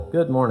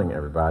Good morning,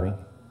 everybody.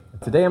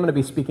 Today I'm going to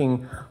be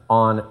speaking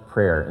on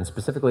prayer, and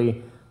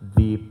specifically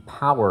the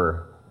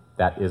power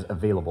that is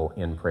available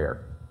in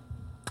prayer.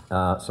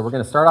 So we're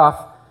going to start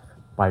off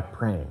by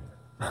praying.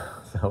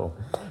 So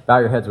bow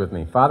your heads with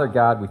me. Father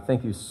God, we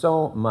thank you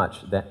so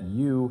much that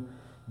you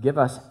give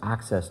us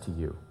access to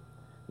you.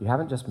 You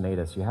haven't just made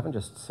us, you haven't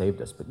just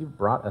saved us, but you've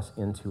brought us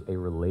into a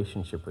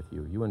relationship with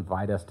you. You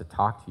invite us to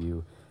talk to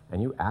you,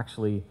 and you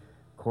actually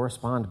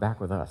correspond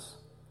back with us.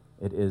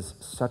 It is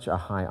such a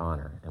high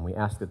honor, and we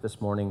ask that this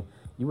morning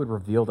you would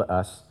reveal to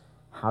us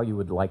how you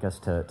would like us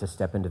to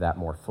step into that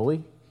more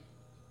fully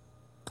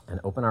and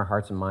open our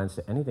hearts and minds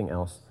to anything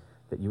else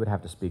that you would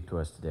have to speak to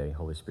us today,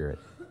 Holy Spirit.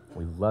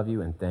 We love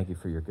you and thank you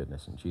for your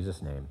goodness. In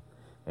Jesus' name,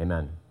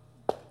 amen.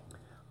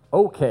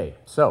 Okay,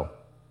 so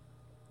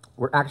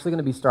we're actually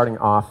going to be starting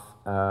off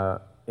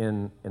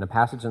in a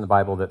passage in the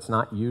Bible that's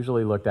not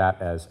usually looked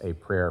at as a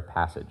prayer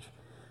passage.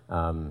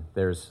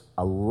 There's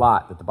a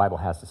lot that the Bible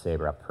has to say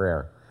about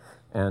prayer.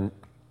 And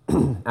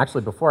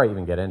actually, before I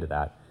even get into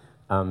that,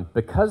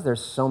 because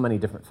there's so many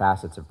different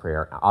facets of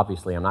prayer,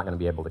 obviously I'm not going to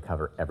be able to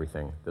cover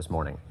everything this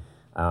morning.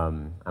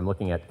 I'm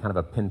looking at kind of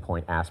a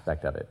pinpoint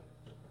aspect of it.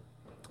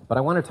 But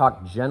I want to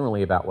talk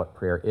generally about what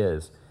prayer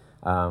is.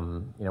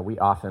 We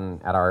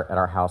often, at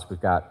our house, we've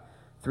got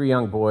 3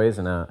 young boys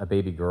and a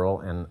baby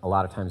girl, and a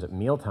lot of times at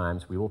meal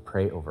times, we will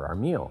pray over our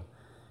meal.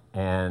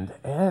 And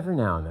every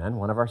now and then,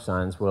 one of our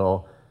sons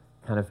will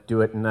kind of do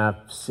it in a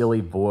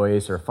silly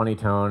voice or funny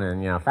tone,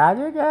 and,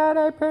 Father God,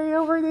 I pray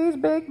over these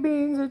baked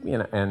beans,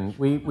 and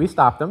we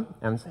stop them,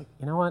 and it's like,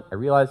 you know what, I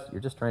realize you're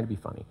just trying to be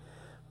funny.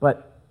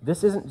 But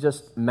this isn't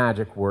just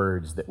magic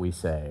words that we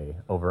say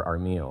over our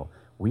meal.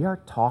 We are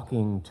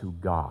talking to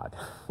God.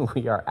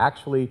 We are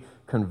actually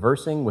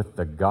conversing with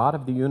the God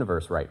of the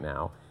universe right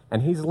now,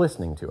 and he's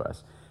listening to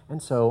us.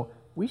 And so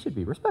we should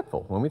be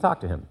respectful when we talk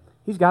to him.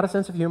 He's got a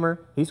sense of humor,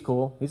 he's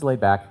cool, he's laid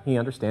back, he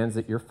understands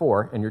that you're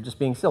 4 and you're just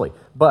being silly.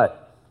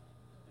 But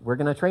we're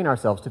going to train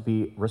ourselves to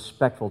be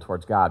respectful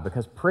towards God,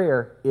 because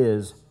prayer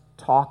is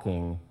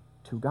talking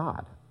to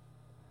God.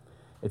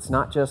 It's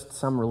not just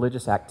some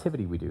religious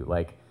activity we do,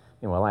 like,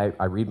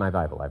 I read my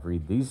Bible, I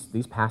read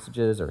these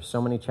passages or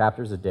so many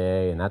chapters a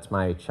day, and that's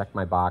my check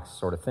my box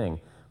sort of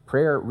thing.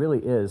 Prayer really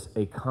is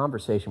a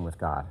conversation with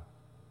God.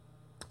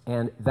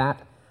 And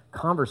that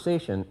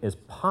conversation is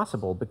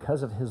possible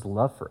because of his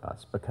love for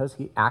us, because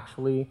he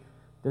actually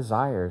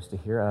desires to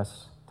hear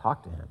us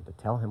talk to him, to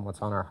tell him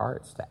what's on our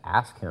hearts, to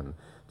ask him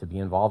to be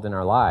involved in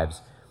our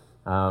lives.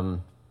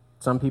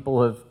 Some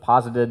people have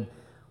posited,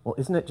 well,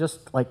 isn't it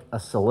just like a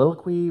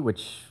soliloquy,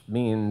 which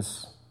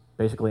means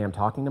basically I'm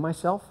talking to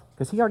myself?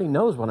 Because he already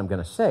knows what I'm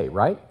going to say,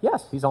 right?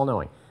 Yes, he's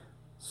all-knowing.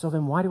 So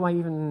then why do I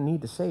even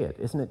need to say it?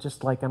 Isn't it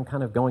just like I'm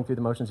kind of going through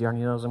the motions? He already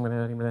knows I'm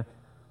going to...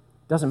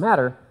 Doesn't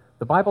matter.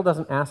 The Bible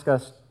doesn't ask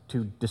us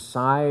to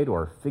decide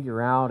or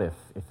figure out if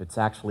it's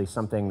actually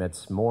something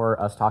that's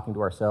more us talking to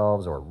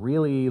ourselves, or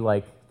really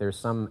like there's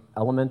some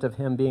element of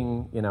him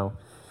being,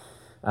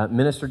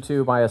 ministered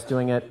to by us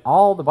doing it.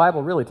 All the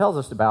Bible really tells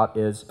us about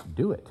is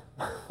do it.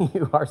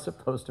 You are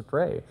supposed to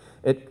pray.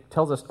 It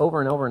tells us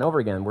over and over and over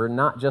again, we're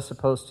not just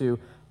supposed to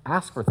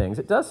ask for things.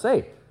 It does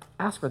say,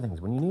 ask for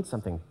things. When you need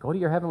something, go to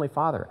your Heavenly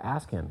Father,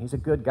 ask him. He's a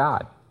good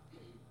God.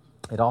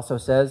 It also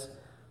says,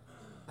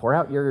 pour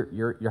out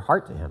your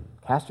heart to him.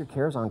 Cast your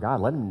cares on God.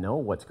 Let him know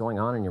what's going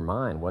on in your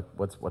mind,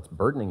 what's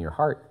burdening your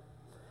heart.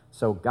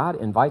 So God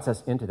invites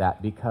us into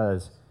that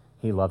because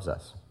he loves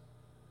us.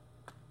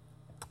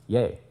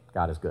 Yay,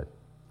 God is good.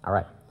 All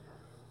right.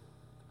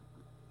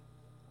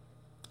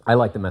 I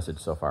like the message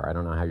so far. I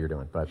don't know how you're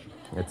doing, but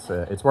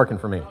it's working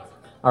for me.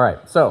 All right,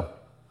 so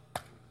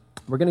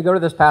we're going to go to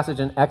this passage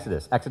in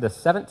Exodus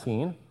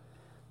 17,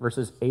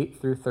 verses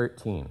 8 through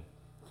 13.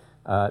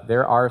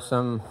 There are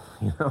some,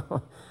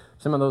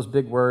 some of those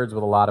big words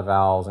with a lot of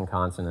vowels and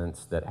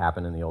consonants that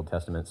happen in the Old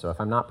Testament. So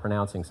if I'm not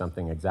pronouncing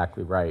something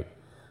exactly right,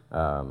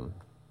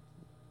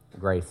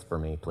 grace for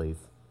me, please.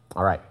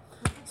 All right.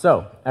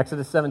 So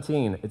Exodus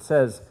 17, it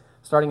says,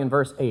 starting in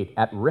verse 8,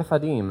 at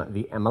Rephidim,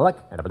 the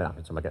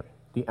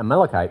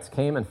Amalekites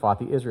came and fought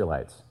the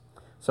Israelites.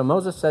 So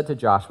Moses said to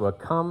Joshua,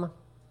 come,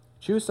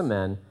 choose some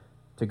men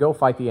to go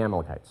fight the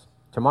Amalekites.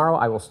 Tomorrow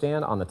I will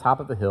stand on the top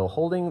of the hill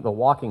holding the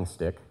walking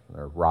stick,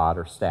 or rod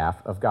or staff,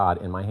 of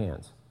God in my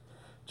hands.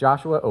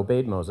 Joshua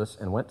obeyed Moses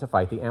and went to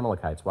fight the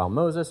Amalekites, while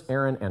Moses,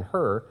 Aaron, and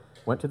Hur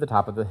went to the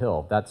top of the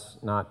hill. That's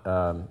not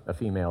a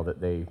female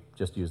that they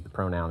just used the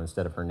pronoun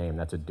instead of her name.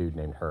 That's a dude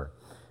named Hur.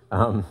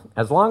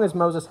 As long as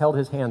Moses held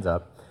his hands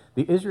up,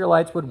 the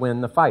Israelites would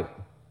win the fight.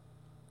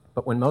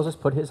 But when Moses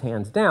put his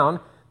hands down,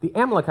 the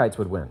Amalekites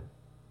would win.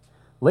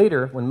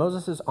 Later, when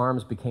Moses'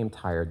 arms became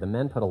tired, the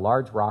men put a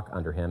large rock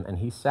under him, and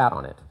he sat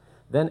on it.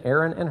 Then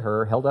Aaron and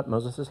Hur held up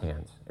Moses'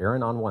 hands,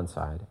 Aaron on one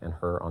side and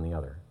Hur on the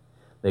other.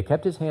 They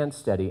kept his hands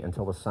steady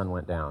until the sun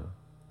went down.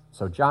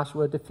 So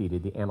Joshua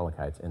defeated the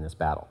Amalekites in this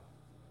battle.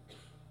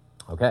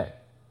 Okay,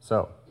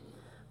 so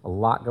a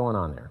lot going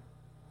on there.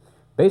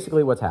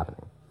 Basically, what's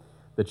happening?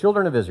 The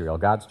children of Israel,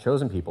 God's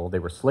chosen people, they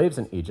were slaves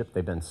in Egypt.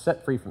 They've been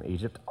set free from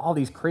Egypt. All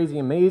these crazy,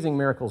 amazing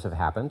miracles have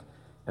happened.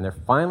 and they're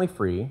finally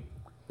free.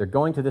 They're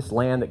going to this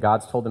land that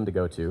God's told them to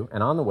go to,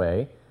 and on the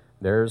way,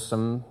 there's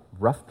some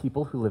rough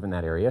people who live in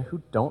that area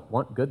who don't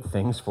want good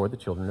things for the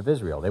children of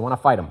Israel. They want to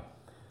fight them.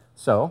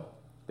 So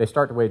they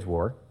start to wage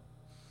war.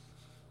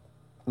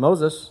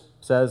 Moses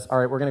says, all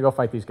right, we're going to go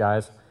fight these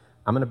guys.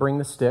 I'm going to bring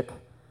the stick.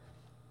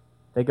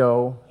 They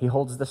go, he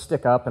holds the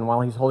stick up, and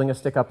while he's holding a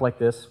stick up like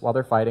this, while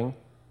they're fighting,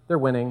 they're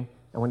winning,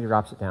 and when he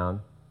drops it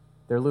down,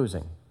 they're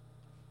losing.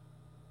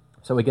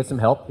 So he gets some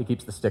help. He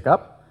keeps the stick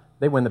up.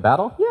 They win the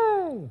battle.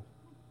 Yay!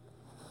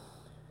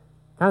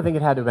 I kind of think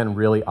it had to have been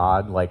really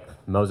odd, like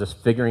Moses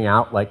figuring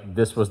out like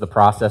this was the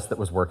process that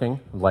was working.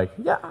 Like,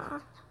 yeah,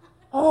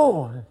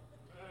 oh,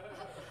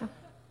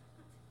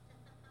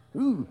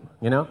 ooh,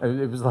 you know,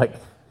 it was like,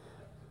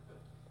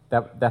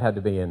 that had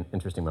to be an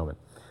interesting moment.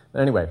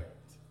 But anyway,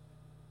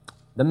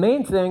 the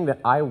main thing that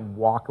I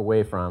walk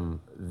away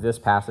from this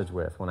passage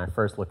with when I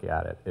first look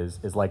at it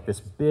is like this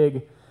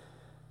big,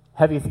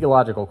 heavy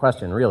theological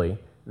question, really,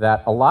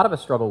 that a lot of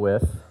us struggle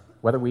with,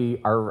 whether we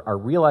are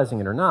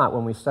realizing it or not,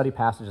 when we study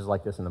passages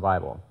like this in the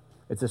Bible.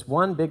 It's this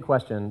one big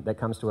question that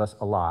comes to us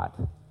a lot,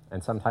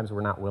 and sometimes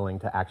we're not willing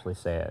to actually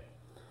say it.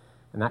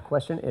 And that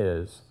question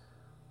is,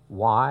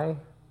 why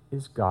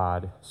is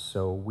God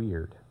so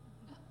weird?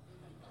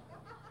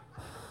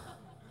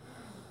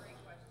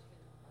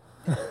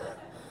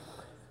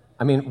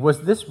 I mean,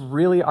 was this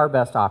really our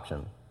best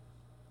option?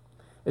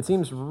 It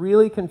seems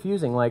really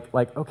confusing, like,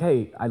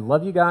 okay, I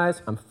love you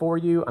guys, I'm for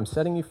you, I'm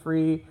setting you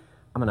free,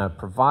 I'm going to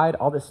provide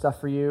all this stuff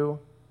for you.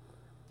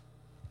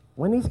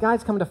 When these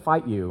guys come to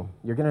fight you,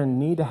 you're going to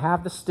need to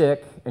have the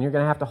stick, and you're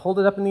going to have to hold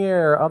it up in the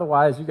air,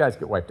 otherwise you guys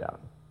get wiped out.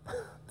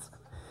 It's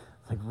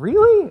like,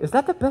 really? Is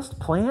that the best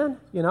plan?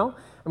 You know?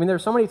 I mean,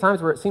 there's so many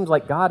times where it seems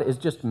like God is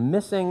just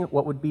missing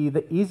what would be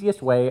the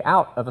easiest way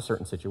out of a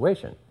certain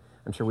situation.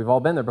 I'm sure we've all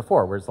been there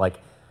before, where it's like,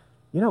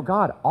 you know,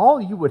 God, all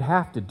you would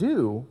have to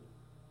do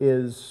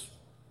is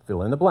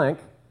fill in the blank,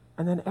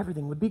 and then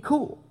everything would be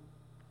cool.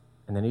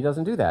 And then he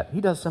doesn't do that.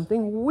 He does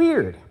something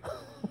weird.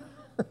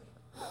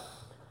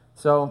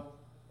 So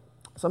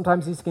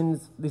sometimes these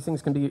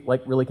things can be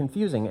like really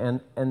confusing,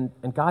 and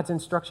God's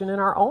instruction in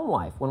our own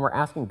life, when we're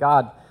asking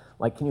God,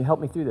 like, can you help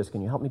me through this?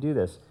 Can you help me do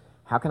this?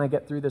 How can I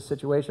get through this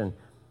situation?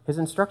 His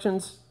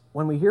instructions,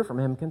 when we hear from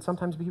him, can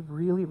sometimes be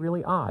really,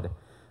 really odd.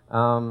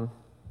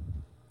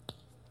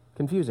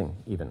 Confusing,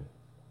 even.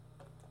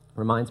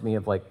 Reminds me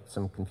of like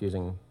some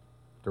confusing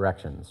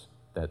directions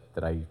that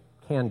I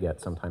can get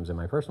sometimes in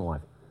my personal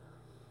life.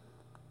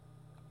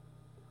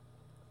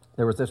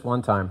 There was this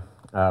one time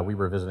we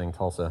were visiting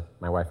Tulsa,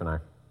 my wife and I.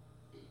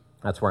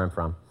 That's where I'm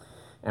from.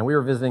 And we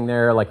were visiting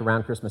there like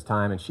around Christmas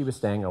time, and she was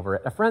staying over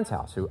at a friend's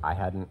house who I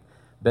hadn't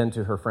been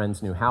to her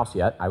friend's new house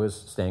yet. I was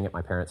staying at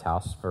my parents'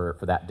 house for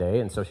that day,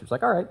 and so she was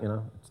like, all right, you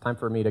know, it's time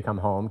for me to come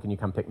home. Can you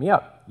come pick me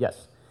up?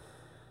 Yes.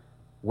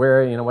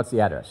 Where, you know, what's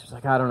the address? She's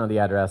like, I don't know the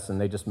address, and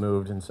they just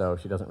moved, and so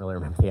she doesn't really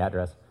remember the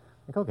address. I'm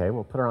like, okay,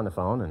 we'll put her on the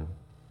phone, and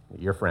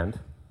your friend,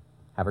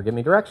 have her give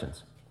me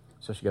directions.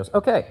 So she goes,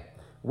 okay,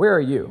 where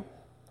are you?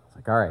 I was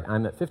like, all right,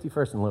 I'm at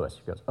 51st and Lewis.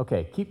 She goes,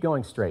 okay, keep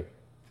going straight.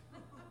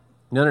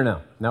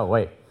 No,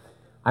 wait.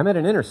 I'm at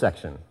an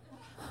intersection.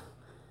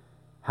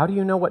 How do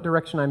you know what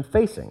direction I'm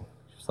facing?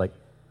 She's like,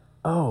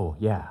 oh,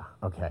 yeah,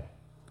 okay.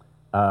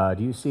 Do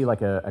you see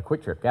like a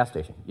Quick Trip gas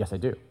station? Yes, I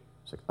do.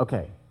 She's like,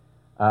 okay.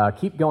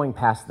 Keep going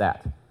past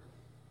that.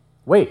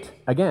 Wait,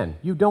 again,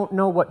 you don't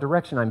know what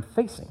direction I'm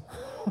facing.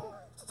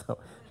 So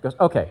she goes,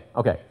 okay,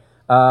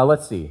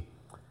 let's see.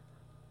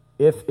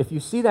 If you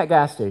see that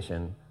gas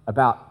station,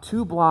 about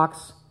 2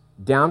 blocks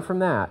down from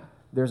that,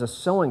 there's a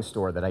sewing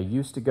store that I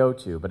used to go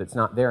to, but it's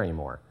not there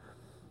anymore.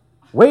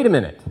 Wait a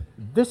minute,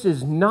 this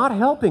is not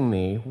helping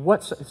me.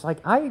 It's like,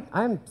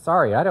 I'm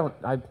sorry, I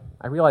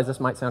realize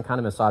this might sound kind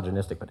of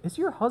misogynistic, but is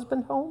your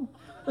husband home?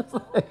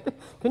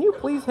 Can you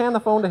please hand the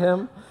phone to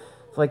him?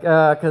 It's like,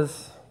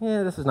 because,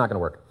 this is not going to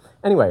work.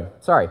 Anyway,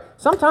 sorry.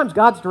 Sometimes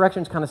God's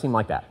directions kind of seem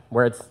like that,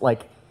 where it's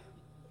like,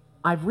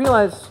 I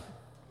realize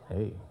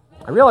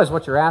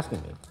what you're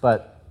asking me,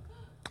 but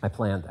I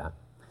planned that.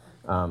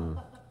 I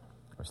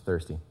was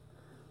thirsty.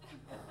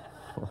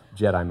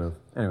 Jedi move.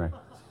 Anyway.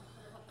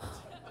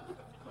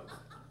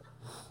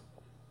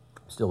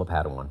 Still a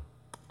Padawan.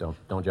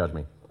 Don't judge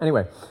me.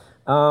 Anyway.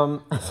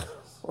 But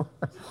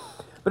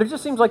it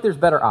just seems like there's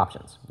better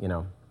options, you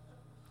know.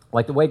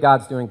 Like the way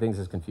God's doing things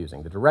is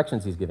confusing. The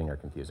directions he's giving are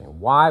confusing.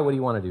 Why would he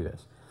want to do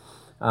this?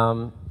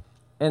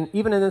 And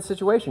even in this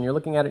situation, you're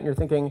looking at it and you're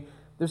thinking,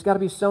 there's got to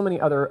be so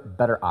many other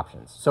better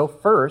options. So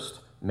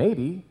first,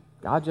 maybe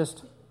God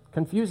just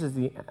confuses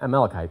the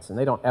Amalekites and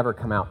they don't ever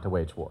come out to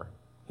wage war.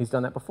 He's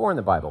done that before in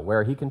the Bible,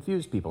 where he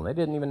confused people and they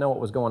didn't even know what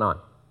was going on.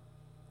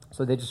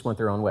 So they just went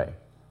their own way.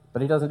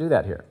 But he doesn't do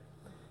that here.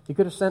 He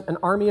could have sent an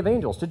army of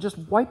angels to just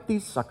wipe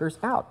these suckers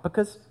out,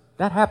 because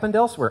that happened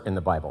elsewhere in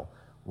the Bible.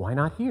 Why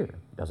not here?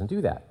 He doesn't do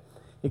that.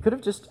 He could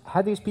have just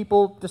had these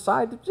people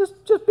decide to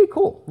just be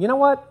cool. You know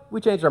what?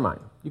 We changed our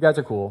mind. You guys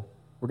are cool.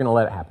 We're going to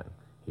let it happen.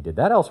 He did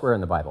that elsewhere in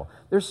the Bible.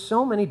 There's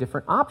so many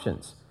different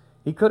options.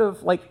 He could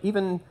have,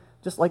 even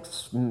just like,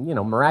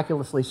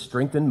 miraculously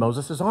strengthened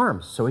Moses'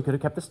 arms so he could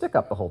have kept the stick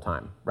up the whole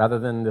time, rather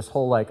than this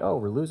whole like, oh,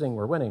 we're losing,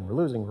 we're winning, we're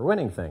losing, we're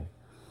winning thing.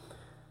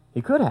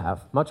 He could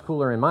have, much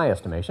cooler in my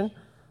estimation,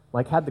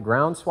 like had the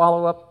ground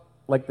swallow up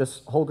like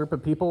this whole group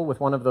of people with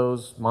one of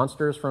those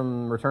monsters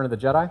from Return of the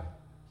Jedi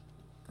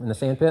in the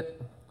sand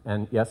pit.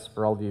 And yes,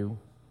 for all of you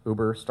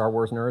uber Star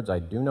Wars nerds, I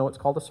do know it's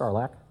called a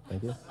Sarlacc.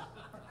 Thank you.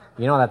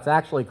 That's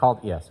actually called,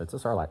 yes, it's a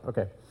Sarlacc.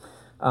 Okay.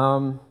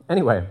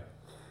 Anyway,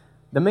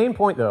 the main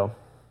point, though,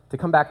 to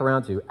come back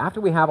around to,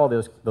 after we have all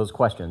those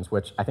questions,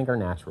 which I think are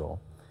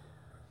natural,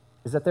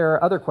 is that there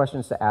are other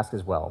questions to ask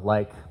as well,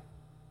 like,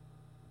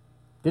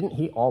 didn't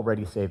he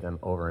already save them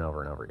over and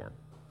over and over again?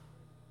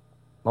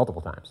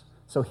 Multiple times.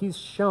 So he's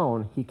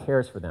shown he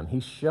cares for them.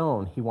 He's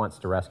shown he wants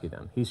to rescue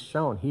them. He's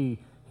shown he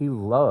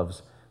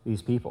loves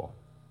these people.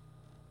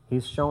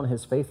 He's shown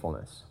his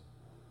faithfulness.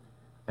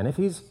 And if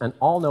he's an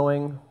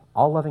all-knowing,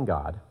 all-loving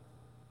God,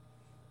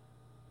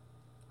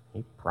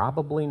 he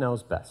probably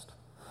knows best.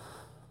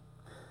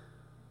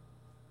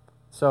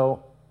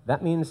 So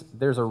that means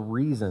there's a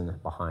reason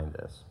behind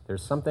this.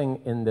 There's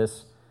something in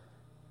this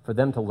for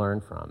them to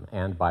learn from,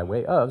 and by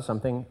way of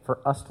something for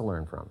us to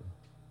learn from.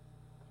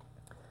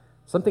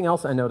 Something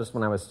else I noticed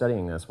when I was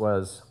studying this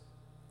was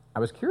I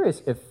was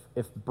curious if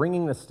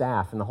bringing the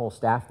staff and the whole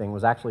staff thing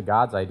was actually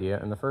God's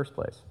idea in the first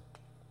place.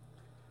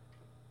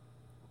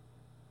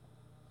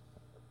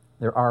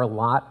 There are a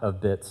lot of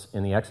bits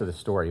in the Exodus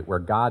story where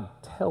God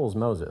tells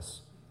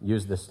Moses,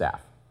 use this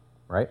staff,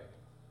 right?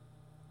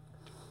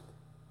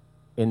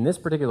 In this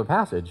particular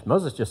passage,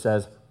 Moses just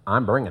says,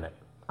 I'm bringing it.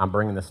 I'm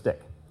bringing the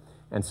stick.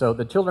 And so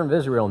the children of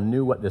Israel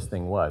knew what this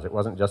thing was. It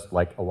wasn't just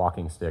like a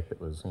walking stick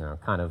that was,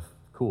 kind of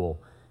cool.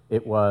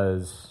 It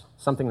was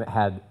something that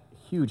had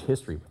huge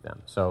history with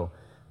them. So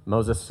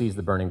Moses sees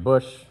the burning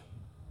bush.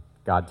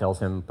 God tells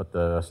him, put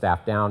the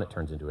staff down. It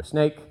turns into a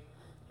snake.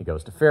 He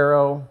goes to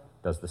Pharaoh,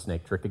 does the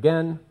snake trick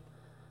again.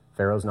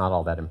 Pharaoh's not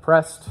all that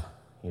impressed.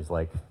 He's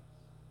like,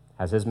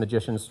 has his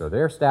magicians throw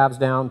their staves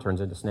down, turns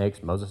into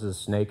snakes. Moses'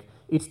 snake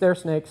eats their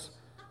snakes,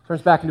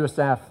 turns back into a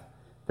staff,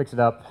 picks it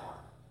up,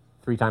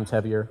 3 times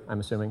heavier, I'm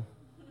assuming.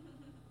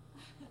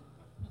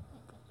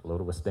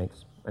 Loaded with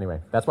snakes. Anyway,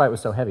 that's why it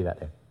was so heavy that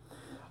day.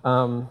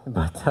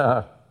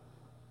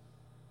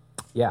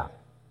 Yeah.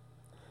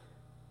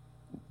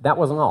 That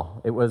wasn't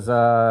all. It was,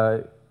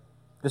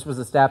 this was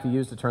the staff he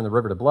used to turn the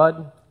river to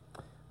blood.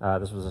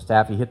 This was a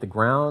staff he hit the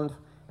ground,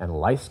 and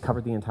lice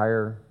covered the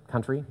entire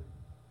country.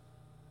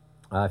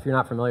 If you're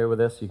not familiar with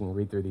this, you can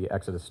read through the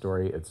Exodus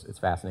story. It's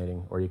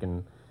fascinating. Or you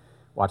can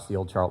watch the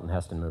old Charlton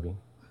Heston movie.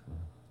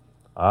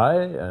 I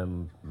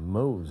am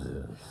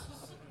Moses,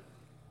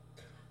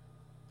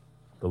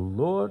 the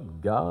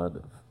Lord God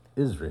of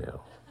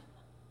Israel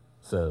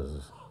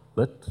says,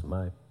 let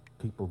my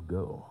people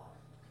go.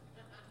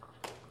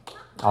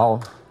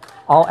 All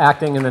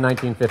acting in the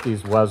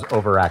 1950s was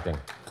overacting.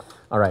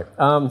 All right.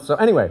 So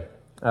anyway,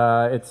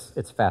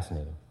 it's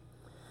fascinating.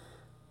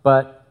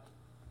 But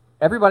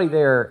everybody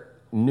there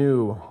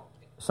knew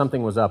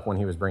something was up when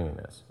he was bringing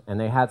this,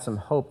 and they had some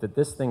hope that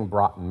this thing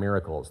brought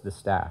miracles, this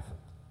staff.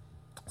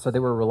 So they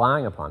were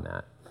relying upon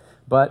that.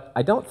 But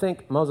I don't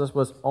think Moses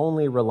was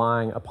only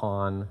relying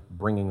upon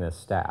bringing this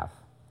staff.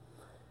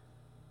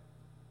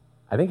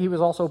 I think he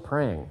was also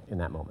praying in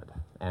that moment.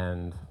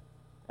 And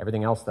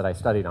everything else that I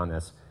studied on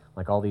this,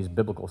 like all these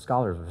biblical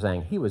scholars were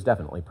saying, he was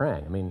definitely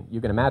praying. I mean, you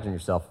can imagine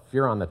yourself, if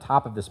you're on the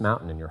top of this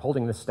mountain and you're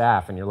holding this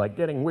staff and you're like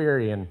getting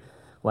weary and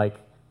like,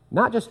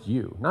 not just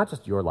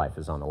your life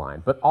is on the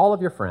line, but all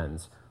of your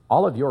friends,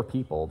 all of your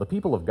people, the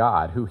people of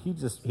God, who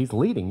he's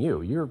leading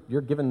you.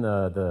 You're given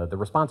the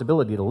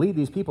responsibility to lead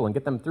these people and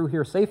get them through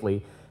here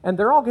safely, and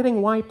they're all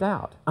getting wiped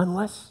out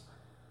unless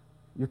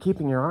you're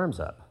keeping your arms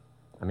up.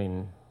 I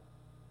mean,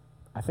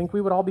 I think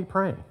we would all be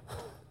praying.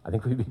 I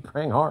think we'd be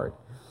praying hard.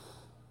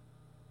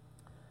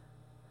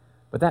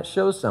 But that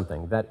shows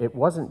something, that it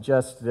wasn't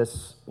just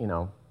this,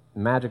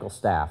 magical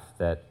staff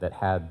that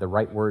had the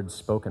right words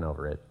spoken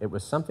over it. It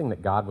was something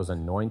that God was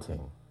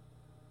anointing.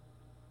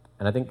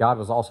 And I think God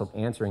was also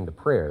answering the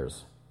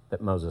prayers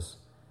that Moses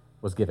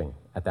was giving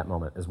at that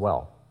moment as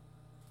well.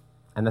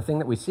 And the thing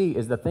that we see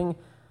is the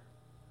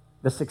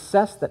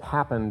success that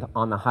happened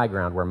on the high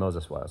ground where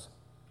Moses was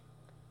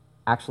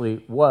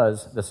actually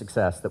was the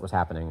success that was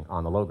happening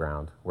on the low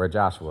ground where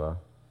Joshua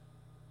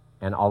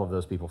and all of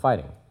those people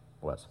fighting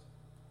was.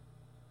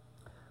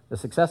 The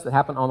success that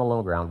happened on the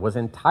low ground was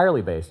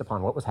entirely based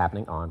upon what was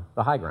happening on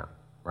the high ground,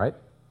 right?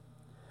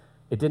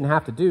 It didn't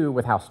have to do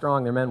with how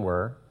strong their men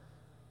were,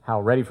 how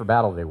ready for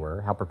battle they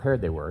were, how prepared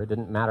they were. It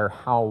didn't matter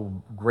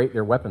how great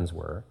their weapons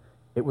were.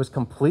 It was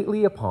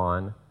completely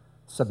upon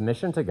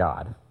submission to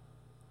God,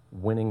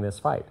 winning this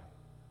fight.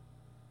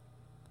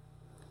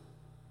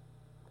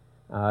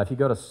 If you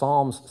go to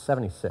Psalms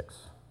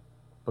 76,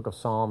 book of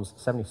Psalms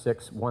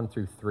 76, 1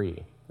 through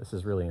 3, this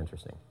is really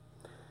interesting.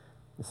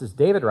 This is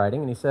David writing,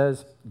 and he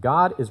says,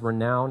 God is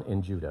renowned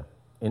in Judah.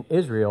 In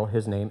Israel,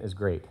 his name is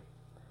great.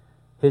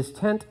 His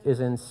tent is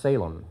in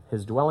Salem,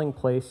 his dwelling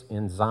place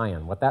in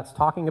Zion. What that's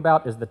talking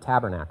about is the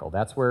tabernacle.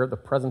 That's where the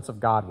presence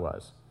of God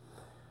was.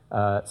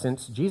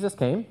 since Jesus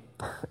came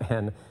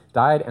and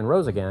died and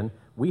rose again,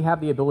 we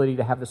have the ability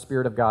to have the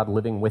Spirit of God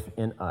living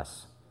within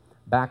us.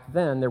 Back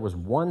then, there was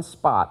one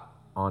spot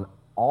on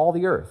all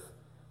the earth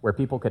where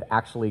people could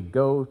actually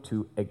go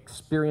to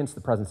experience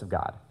the presence of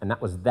God, and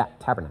that was that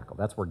tabernacle.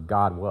 That's where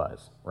God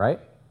was, right?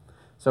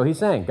 So he's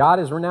saying, God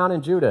is renowned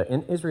in Judah,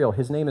 in Israel,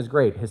 his name is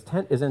great. His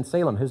tent is in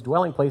Salem, his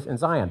dwelling place in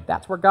Zion.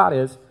 That's where God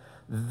is.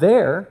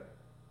 There,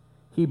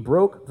 he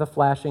broke the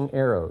flashing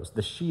arrows,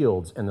 the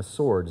shields and the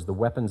swords, the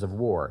weapons of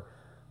war.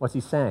 What's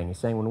he saying? He's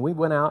saying when we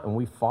went out and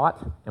we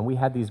fought and we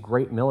had these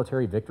great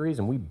military victories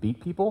and we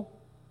beat people,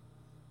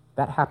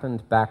 that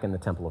happened back in the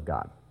temple of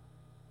God.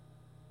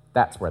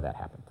 That's where that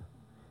happened.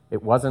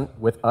 It wasn't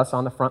with us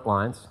on the front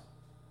lines.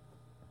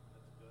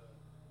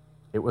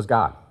 It was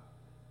God,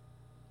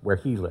 where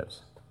he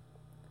lives.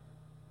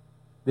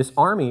 This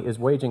army is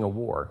waging a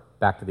war,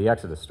 back to the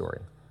Exodus story.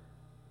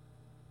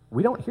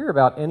 We don't hear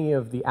about any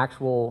of the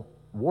actual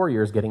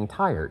warriors getting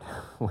tired.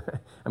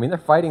 I mean, they're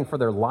fighting for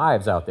their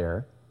lives out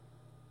there.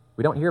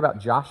 We don't hear about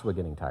Joshua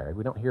getting tired.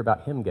 We don't hear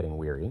about him getting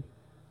weary.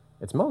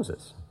 It's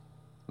Moses.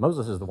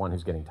 Moses is the one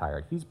who's getting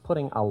tired. He's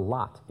putting a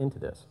lot into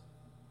this.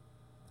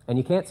 And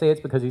you can't say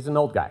it's because he's an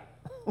old guy,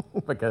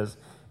 because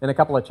in a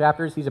couple of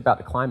chapters, he's about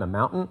to climb a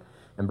mountain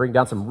and bring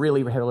down some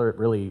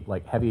really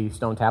like heavy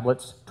stone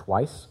tablets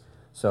twice.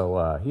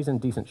 So he's in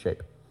decent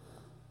shape.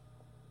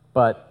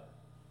 But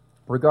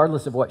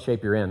regardless of what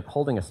shape you're in,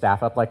 holding a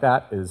staff up like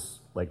that is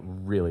like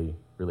really,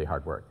 really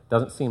hard work.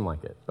 Doesn't seem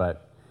like it,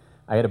 but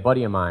I had a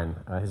buddy of mine,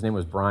 his name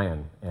was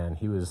Brian, and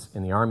he was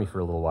in the Army for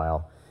a little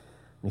while.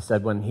 And he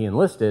said when he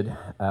enlisted,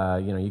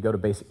 you go to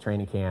basic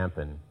training camp,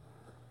 and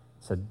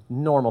he said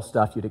normal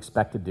stuff you'd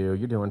expect to do.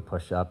 You're doing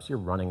push-ups, you're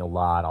running a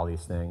lot, all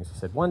these things. He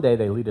said one day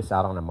they lead us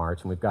out on a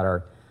march, and we've got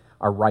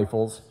our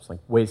rifles. It's like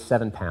weighs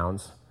 7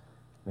 pounds.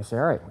 And they say,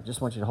 all right, we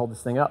just want you to hold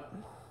this thing up.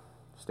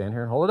 Stand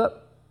here and hold it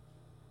up.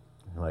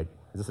 And like,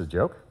 is this a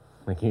joke?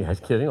 Like, you guys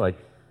kidding? Like,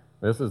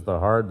 this is the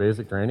hard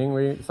basic training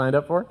we signed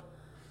up for?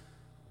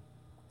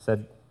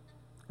 Said,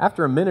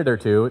 after a minute or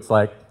two, it's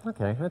like,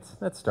 okay,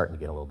 that's starting to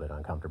get a little bit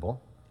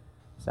uncomfortable.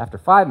 So after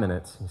 5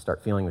 minutes, you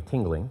start feeling the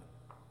tingling.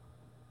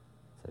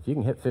 So if you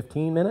can hit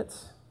 15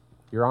 minutes,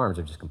 your arms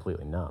are just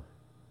completely numb.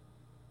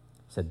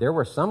 He said there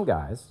were some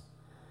guys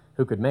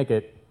who could make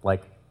it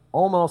like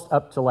almost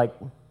up to like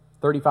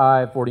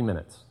 35, 40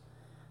 minutes.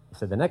 He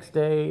said the next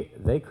day,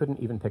 they couldn't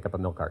even pick up a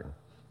milk carton.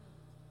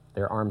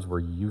 Their arms were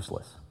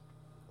useless.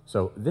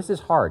 So this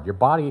is hard.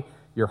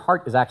 Your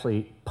heart is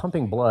actually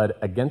pumping blood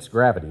against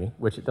gravity,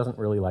 which it doesn't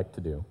really like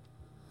to do.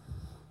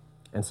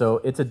 And so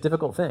it's a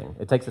difficult thing.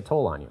 It takes a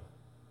toll on you.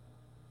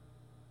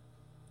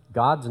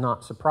 God's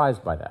not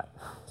surprised by that.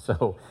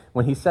 So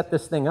when he set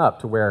this thing up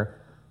to where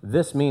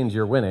this means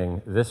you're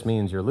winning, this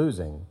means you're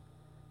losing,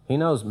 he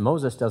knows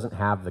Moses doesn't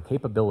have the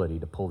capability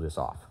to pull this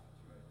off.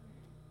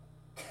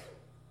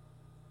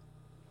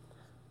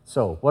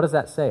 So what does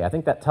that say? I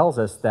think that tells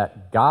us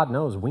that God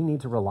knows we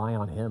need to rely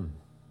on him.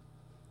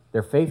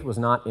 Their faith was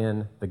not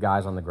in the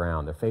guys on the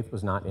ground. Their faith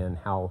was not in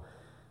how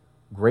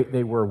great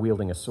they were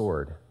wielding a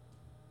sword.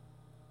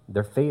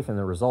 Their faith and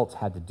the results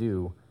had to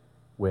do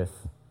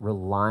with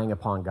relying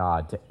upon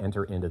God to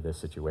enter into this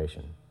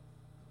situation.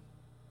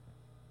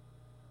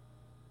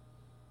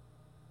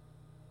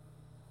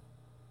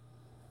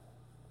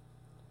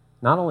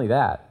 Not only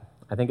that,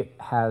 I think it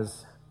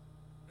has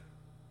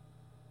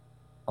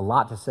a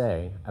lot to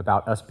say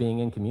about us being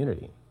in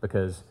community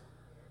because,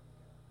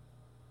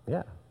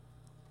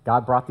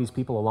 God brought these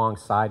people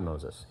alongside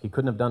Moses. He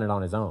couldn't have done it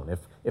on his own.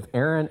 If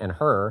Aaron and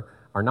Hur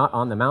are not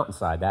on the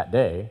mountainside that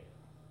day,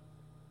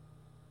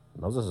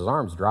 Moses'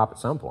 arms drop at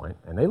some point,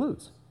 and they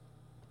lose.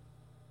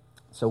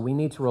 So we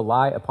need to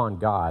rely upon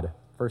God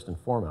first and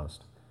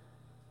foremost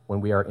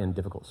when we are in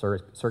difficult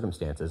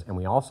circumstances, and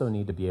we also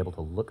need to be able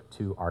to look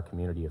to our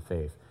community of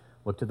faith,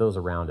 look to those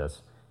around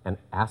us, and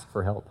ask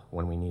for help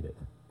when we need it,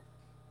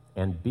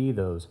 and be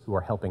those who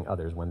are helping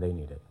others when they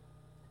need it.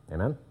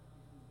 Amen?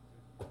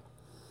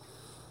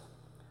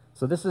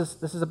 So this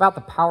is about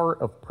the power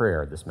of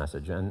prayer, this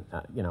message. And,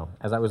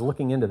 as I was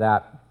looking into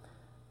that,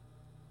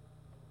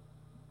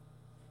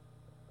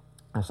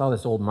 I saw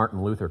this old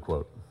Martin Luther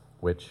quote,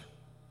 which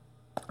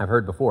I've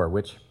heard before,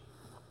 which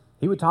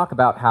he would talk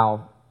about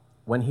how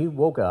when he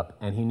woke up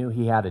and he knew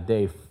he had a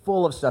day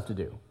full of stuff to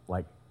do,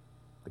 like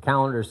the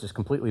calendar is just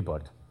completely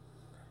booked,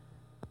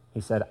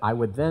 he said, I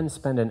would then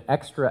spend an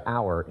extra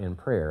hour in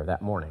prayer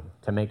that morning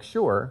to make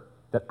sure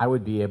that I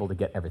would be able to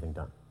get everything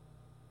done.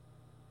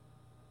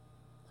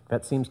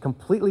 That seems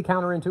completely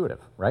counterintuitive,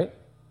 right?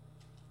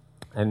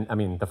 And I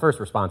mean, the first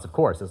response, of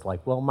course, is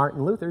like, well,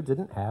 Martin Luther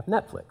didn't have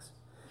Netflix.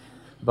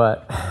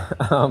 But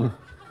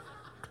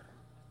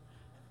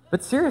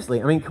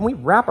seriously, I mean, can we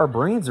wrap our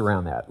brains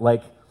around that?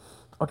 Like,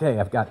 okay,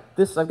 I've got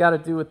this I've got to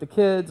do with the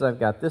kids. I've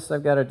got this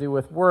I've got to do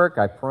with work.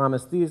 I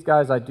promised these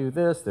guys I'd do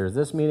this. There's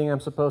this meeting I'm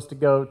supposed to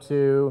go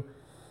to.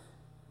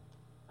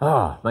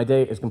 My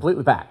day is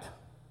completely packed.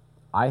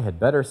 I had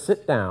better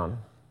sit down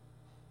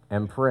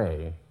and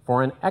pray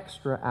for an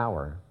extra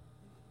hour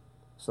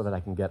so that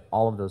I can get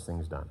all of those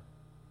things done.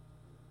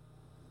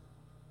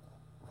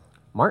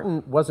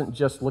 Martin wasn't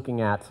just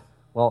looking at,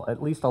 well,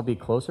 at least I'll be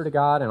closer to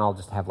God and I'll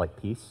just have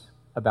like peace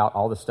about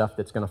all the stuff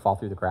that's going to fall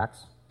through the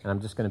cracks. And I'm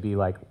just going to be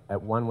like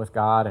at one with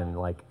God, and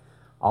like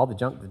all the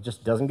junk that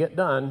just doesn't get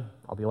done,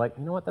 I'll be like,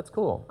 you know what, that's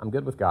cool. I'm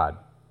good with God.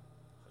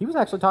 He was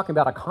actually talking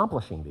about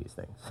accomplishing these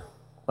things,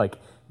 like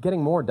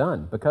getting more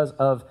done because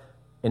of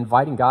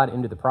inviting God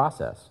into the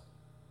process.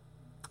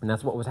 And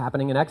that's what was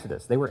happening in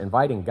Exodus. They were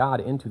inviting God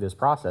into this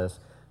process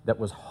that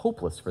was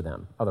hopeless for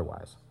them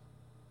otherwise.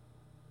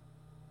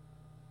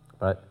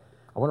 But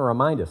I want to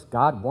remind us,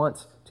 God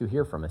wants to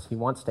hear from us. He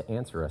wants to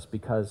answer us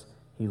because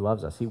he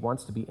loves us. He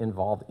wants to be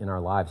involved in our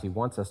lives. He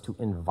wants us to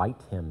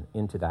invite him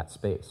into that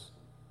space.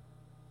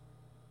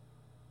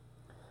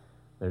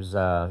 There's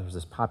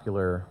this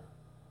popular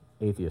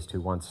atheist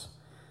who once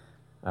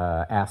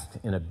asked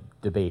in a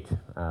debate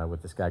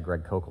with this guy,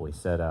 Greg Kokel, he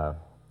said,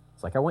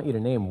 it's like, I want you to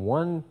name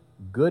one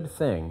good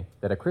thing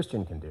that a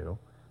Christian can do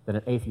that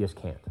an atheist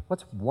can't.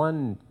 What's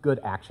one good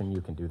action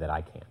you can do that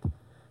I can't?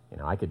 You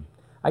know, I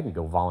can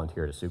go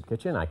volunteer at a soup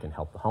kitchen. I can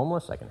help the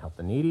homeless. I can help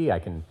the needy. I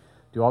can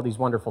do all these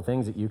wonderful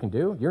things that you can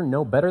do. You're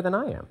no better than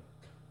I am.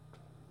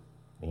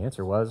 The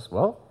answer was,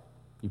 well,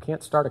 you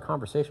can't start a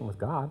conversation with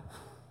God.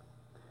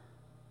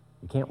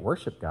 You can't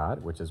worship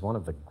God, which is one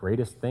of the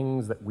greatest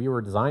things that we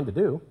were designed to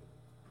do.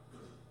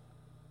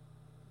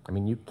 I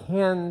mean, you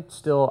can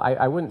still,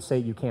 I wouldn't say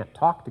you can't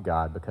talk to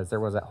God, because there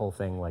was that whole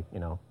thing like, you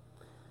know,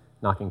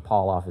 knocking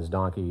Paul off his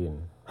donkey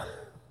and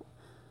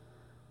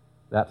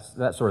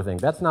that sort of thing.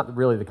 That's not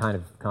really the kind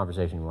of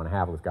conversation you want to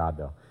have with God,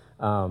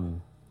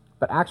 though.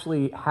 But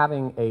actually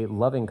having a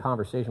loving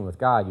conversation with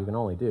God, you can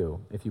only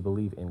do if you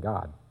believe in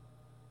God.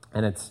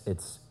 And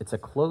it's a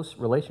close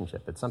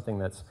relationship. It's something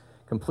that's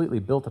completely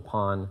built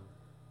upon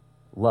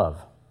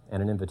love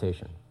and an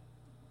invitation.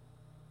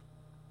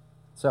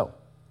 So,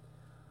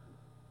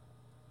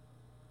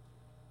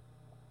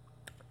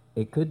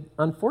 it could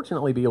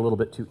unfortunately be a little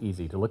bit too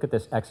easy to look at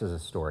this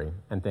Exodus story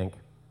and think,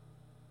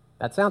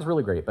 that sounds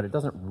really great, but it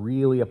doesn't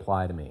really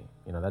apply to me.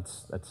 You know,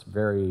 that's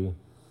very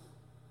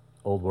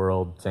old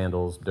world,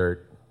 sandals,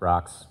 dirt,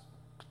 rocks.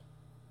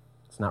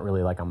 It's not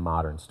really like a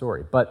modern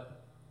story.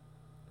 But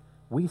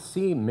we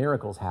see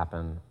miracles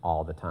happen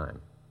all the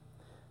time.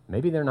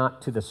 Maybe they're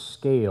not to the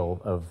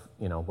scale of,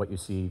 you know, what you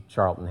see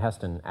Charlton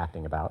Heston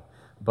acting about,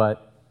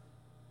 but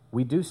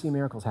we do see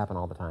miracles happen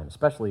all the time,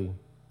 especially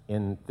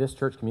in this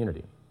church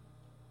community.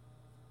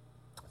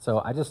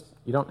 So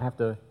you don't have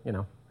to, you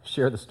know,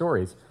 share the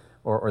stories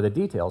or the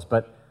details,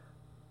 but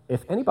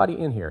if anybody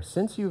in here,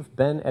 since you've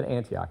been at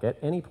Antioch at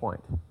any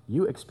point,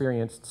 you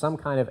experienced some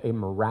kind of a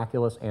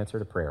miraculous answer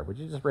to prayer, would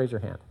you just raise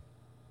your hand?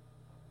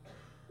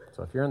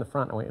 So if you're in the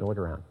front, I want you to look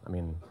around. I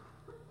mean,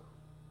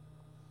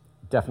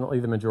 definitely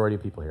the majority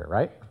of people here,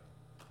 right?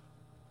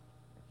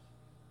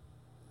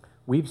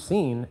 We've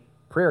seen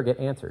prayer get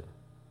answered.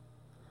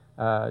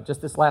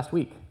 Just this last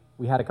week,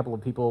 we had a couple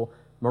of people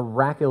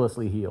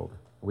miraculously healed.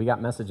 We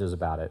got messages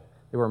about it.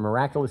 They were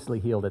miraculously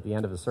healed at the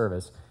end of the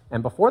service.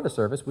 And before the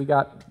service, we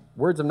got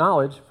words of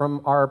knowledge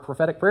from our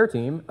prophetic prayer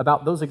team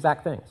about those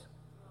exact things.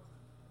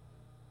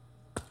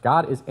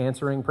 God is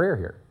answering prayer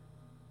here.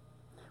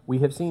 We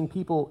have seen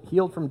people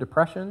healed from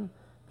depression.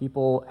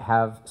 People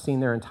have seen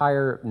their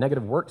entire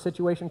negative work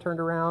situation turned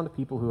around.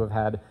 People who have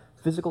had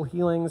physical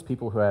healings.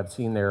 People who have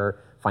seen their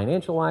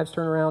financial lives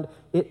turn around.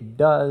 It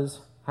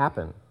does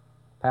happen.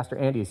 Pastor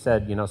Andy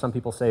said, you know, some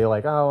people say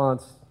like, oh, well,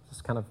 it's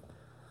just kind of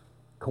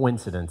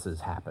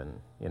coincidences happen,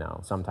 you know,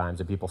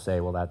 sometimes. And people say,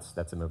 well,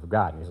 that's a move of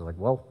God. And he's like,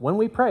 well, when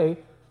we pray,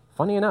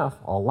 funny enough,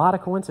 a lot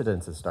of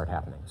coincidences start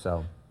happening.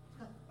 So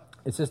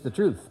it's just the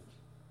truth.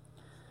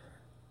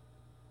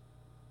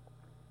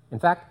 In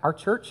fact, our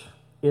church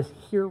is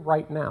here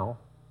right now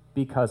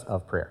because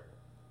of prayer.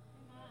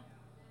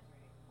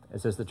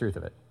 It's just the truth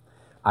of it.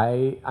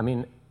 I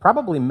mean,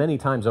 probably many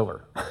times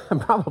over.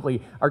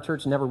 Probably our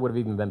church never would have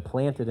even been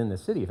planted in the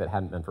city if it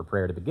hadn't been for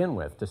prayer to begin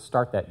with, to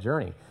start that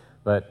journey.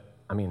 But,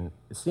 I mean,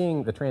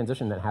 seeing the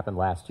transition that happened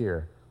last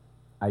year,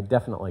 I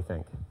definitely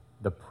think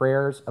the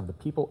prayers of the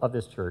people of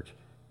this church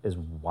is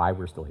why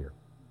we're still here.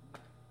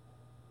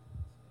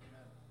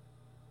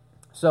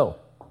 So,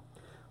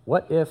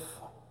 what if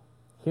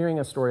hearing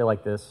a story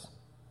like this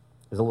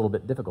is a little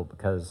bit difficult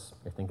because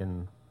you're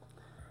thinking,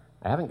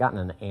 I haven't gotten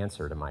an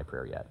answer to my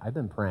prayer yet. I've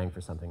been praying for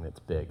something that's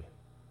big,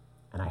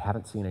 and I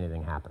haven't seen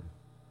anything happen.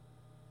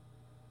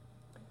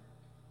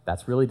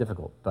 That's really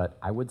difficult, but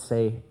I would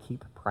say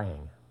keep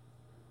praying.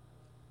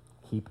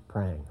 Keep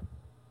praying.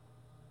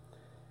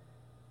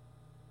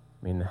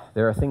 I mean,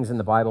 there are things in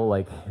the Bible,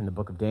 like in the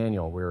book of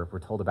Daniel, where we're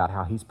told about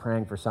how he's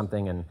praying for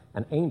something, and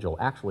an angel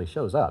actually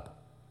shows up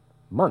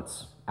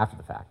months after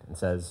the fact and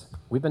says,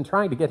 we've been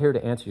trying to get here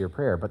to answer your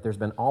prayer, but there's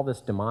been all this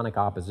demonic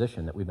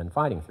opposition that we've been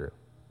fighting through.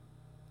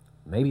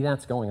 Maybe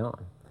that's going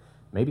on.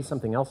 Maybe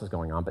something else is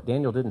going on, but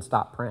Daniel didn't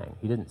stop praying.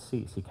 He didn't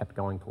cease. He kept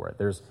going for it.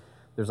 There's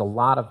a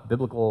lot of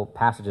biblical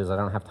passages. I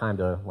don't have time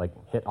to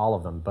hit all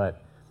of them,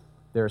 but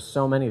there are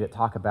so many that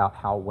talk about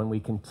how when we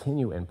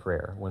continue in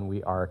prayer, when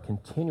we are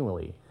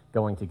continually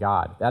going to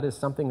God, that is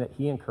something that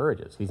he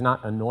encourages. He's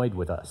not annoyed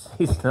with us.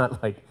 He's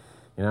not like,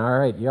 all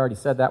right, you already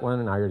said that one,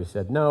 and I already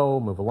said no,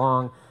 move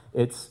along.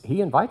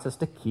 He invites us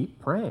to keep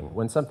praying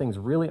when something's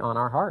really on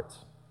our hearts.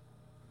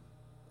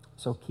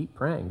 So keep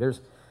praying. There's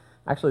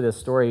actually this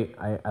story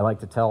I like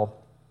to tell.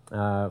 We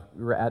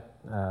were at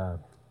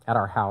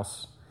our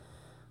house.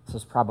 This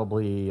was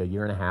probably a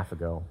year and a half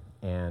ago,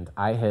 and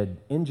I had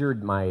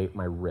injured my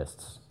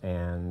wrists.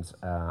 And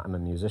I'm a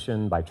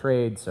musician by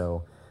trade,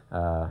 so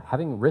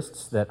having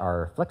wrists that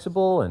are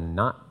flexible and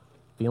not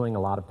feeling a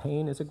lot of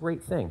pain is a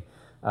great thing.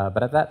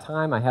 But at that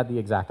time, I had the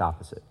exact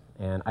opposite,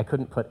 and I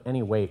couldn't put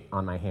any weight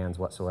on my hands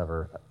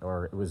whatsoever,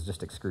 or it was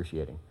just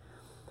excruciating.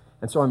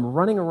 And so I'm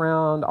running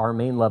around our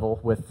main level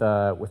with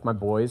my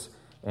boys,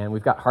 and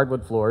we've got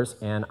hardwood floors,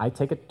 and I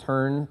take a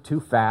turn too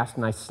fast,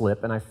 and I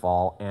slip, and I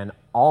fall, and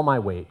all my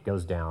weight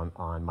goes down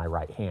on my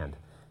right hand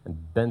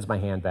and bends my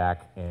hand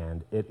back,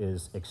 and it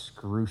is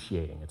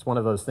excruciating. It's one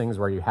of those things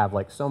where you have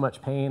like so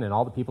much pain, and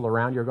all the people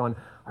around you are going,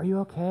 "Are you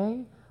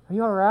okay? Are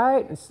you all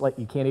right?" And it's like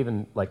you can't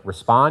even like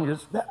respond. You're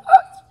just,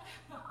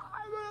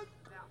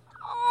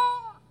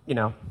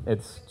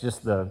 it's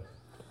just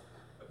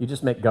you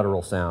just make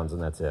guttural sounds,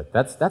 and that's it.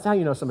 That's how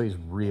you know somebody's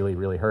really,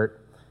 really hurt.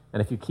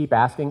 And if you keep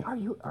asking, "Are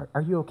you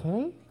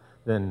okay?"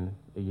 then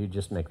you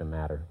just make them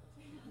madder.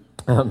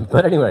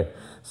 But anyway,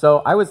 so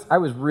I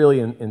was really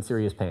in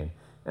serious pain.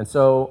 And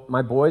so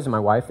my boys and my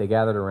wife, they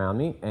gathered around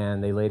me,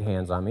 and they laid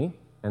hands on me,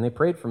 and they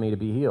prayed for me to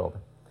be healed.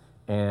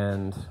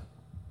 And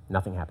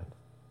nothing happened.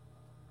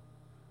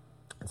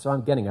 And so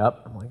I'm getting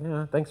up. I'm like,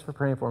 "Yeah, thanks for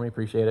praying for me.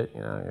 Appreciate it."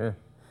 Yeah.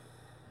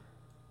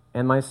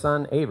 And my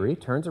son, Avery,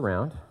 turns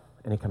around,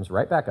 and he comes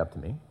right back up to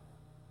me,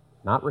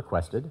 not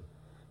requested.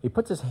 He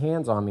puts his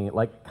hands on me,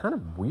 like, kind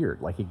of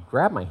weird. Like, he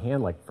grabbed my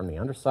hand, like, from the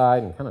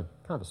underside, and kind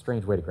of a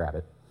strange way to grab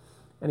it.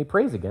 And he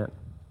prays again.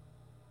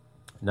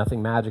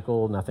 Nothing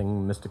magical,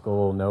 nothing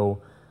mystical,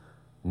 no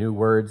new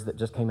words that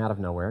just came out of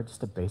nowhere,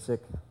 just a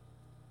basic,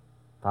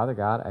 "Father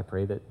God, I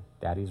pray that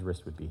Daddy's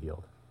wrist would be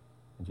healed.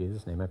 In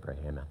Jesus' name I pray,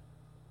 amen."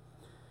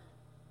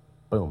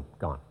 Boom,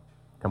 gone.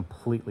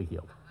 Completely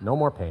healed. No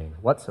more pain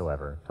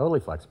whatsoever,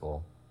 totally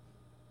flexible.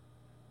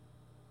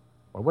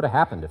 What would have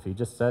happened if he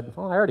just said,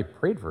 "Well, I already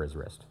prayed for his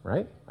wrist,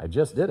 right? I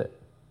just did it.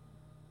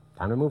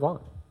 Time to move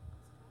on."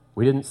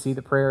 We didn't see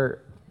the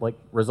prayer,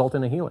 result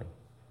in a healing.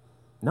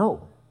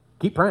 No,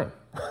 keep praying.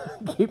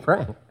 Keep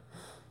praying.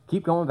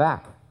 Keep going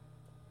back.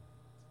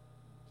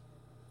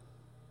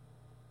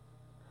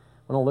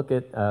 I want to look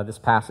at this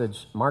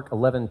passage, Mark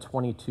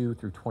 11:22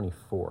 through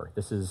 24.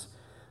 This is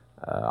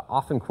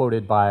often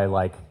quoted by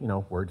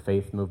word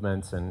faith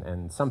movements,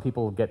 and some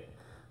people get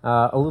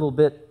a little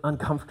bit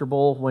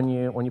uncomfortable when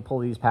you pull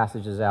these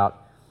passages out.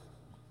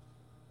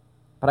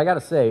 But I got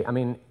to say,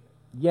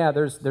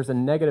 there's a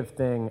negative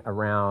thing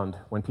around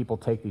when people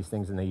take these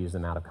things and they use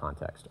them out of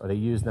context, or they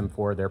use them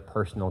for their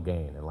personal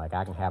gain. And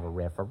I can have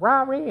a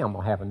Ferrari, I'm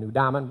going to have a new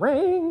diamond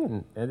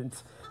ring,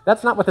 and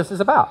that's not what this is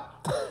about.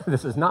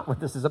 This is not what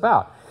this is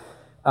about.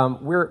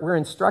 We're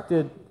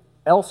instructed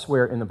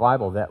elsewhere in the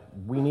Bible that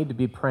we need to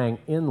be praying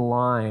in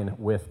line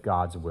with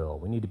God's will.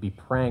 We need to be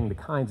praying the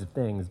kinds of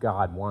things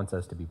God wants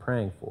us to be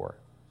praying for.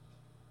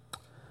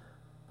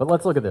 But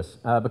let's look at this,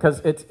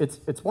 because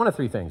it's one of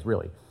three things,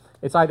 really.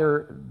 It's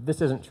either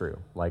this isn't true,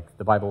 like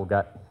the Bible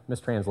got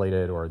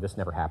mistranslated, or this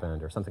never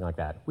happened, or something like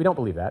that. We don't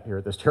believe that here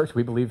at this church.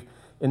 We believe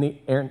in the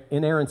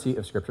inerrancy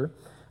of Scripture.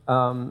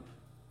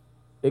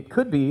 It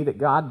could be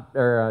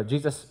that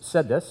Jesus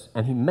said this,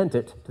 and he meant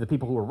it to the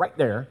people who were right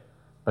there,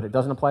 but it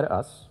doesn't apply to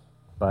us.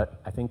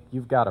 But I think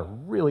you've got a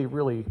really,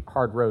 really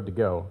hard road to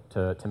go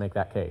to make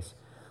that case.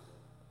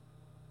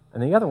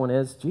 And the other one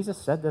is, Jesus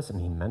said this, and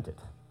he meant it.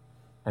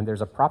 And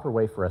there's a proper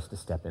way for us to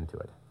step into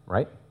it,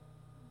 right?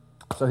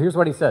 So here's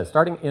what he says,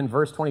 starting in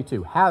verse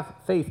 22. "Have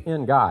faith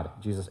in God,"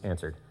 Jesus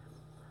answered.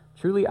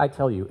 "Truly I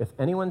tell you, if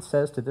anyone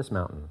says to this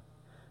mountain,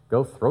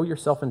 'Go throw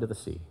yourself into the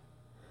sea,'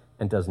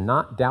 and does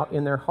not doubt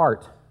in their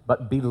heart,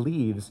 but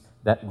believes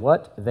that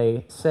what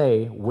they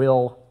say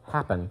will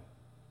happen,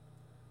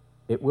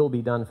 it will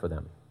be done for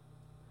them.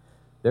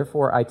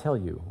 Therefore I tell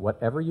you,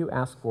 whatever you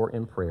ask for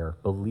in prayer,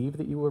 believe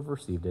that you have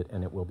received it,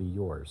 and it will be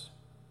yours."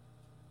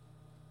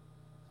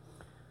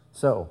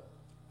 So,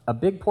 a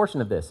big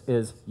portion of this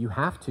is you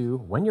have to,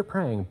 when you're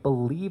praying,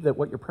 believe that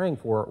what you're praying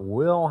for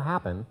will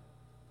happen.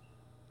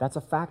 That's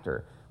a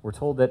factor. We're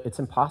told that it's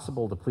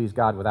impossible to please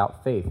God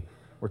without faith.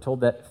 We're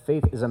told that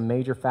faith is a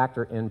major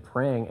factor in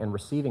praying and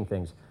receiving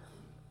things.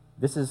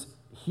 This is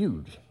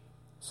huge.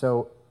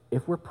 So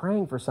if we're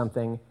praying for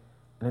something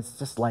and it's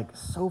just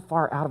so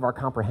far out of our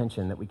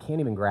comprehension that we can't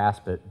even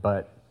grasp it,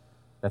 but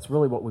that's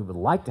really what we would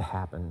like to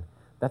happen,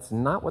 that's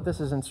not what this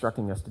is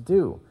instructing us to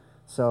do.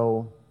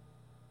 So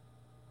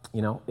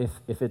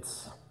if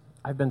it's,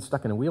 I've been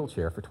stuck in a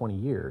wheelchair for 20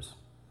 years,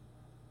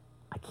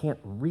 I can't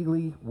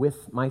really,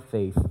 with my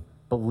faith,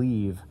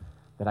 believe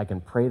that I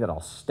can pray that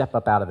I'll step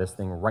up out of this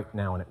thing right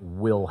now and it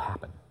will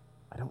happen.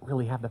 I don't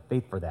really have the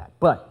faith for that.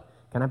 But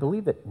can I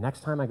believe that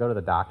next time I go to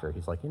the doctor,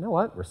 he's like, "You know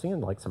what? We're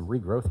seeing some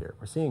regrowth here.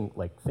 We're seeing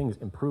things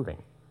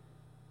improving.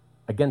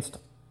 Against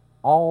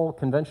all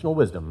conventional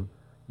wisdom,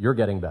 you're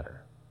getting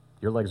better.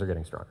 Your legs are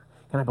getting stronger."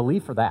 Can I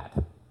believe for that?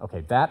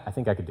 Okay, that I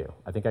think I could do.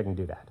 I think I can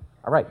do that.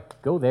 All right,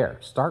 go there.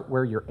 Start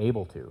where you're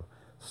able to.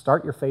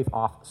 Start your faith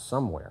off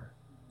somewhere.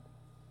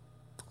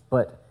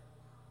 But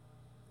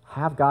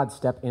have God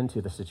step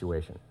into the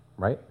situation,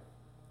 right?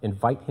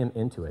 Invite him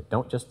into it.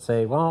 Don't just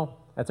say, well,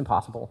 that's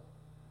impossible.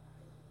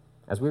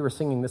 As we were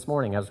singing this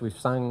morning, as we've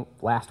sung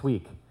last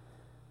week,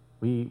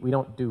 we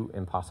don't do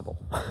impossible.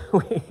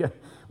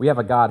 We have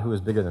a God who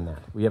is bigger than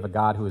that. We have a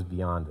God who is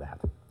beyond that.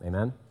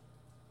 Amen?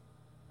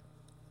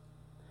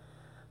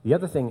 The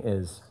other thing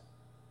is,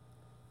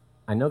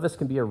 I know this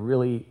can be a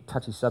really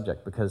touchy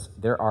subject because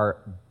there are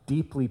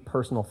deeply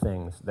personal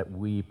things that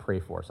we pray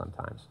for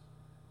sometimes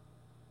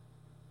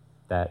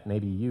that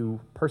maybe you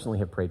personally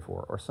have prayed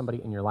for or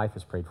somebody in your life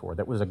has prayed for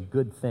that was a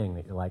good thing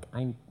that you're like,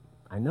 I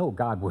know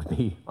God would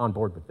be on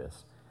board with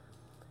this.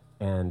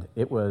 And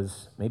it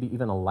was maybe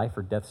even a life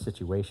or death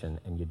situation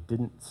and you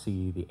didn't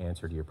see the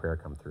answer to your prayer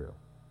come through.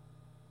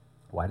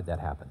 Why did that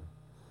happen?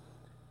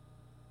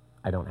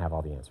 I don't have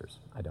all the answers.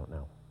 I don't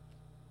know.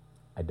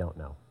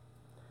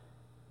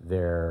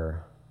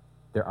 There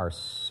are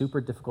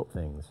super difficult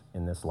things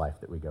in this life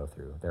that we go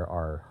through. There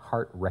are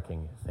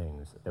heart-wrecking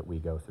things that we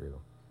go through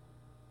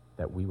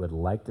that we would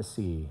like to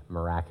see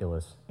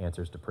miraculous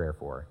answers to prayer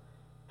for.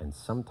 And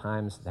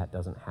sometimes that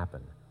doesn't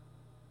happen.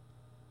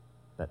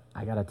 But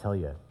I got to tell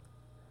you,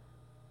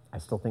 I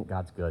still think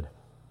God's good.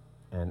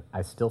 And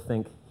I still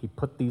think he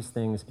put these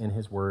things in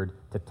his word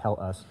to tell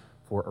us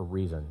for a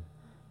reason.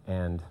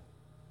 And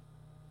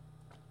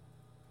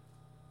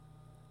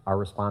our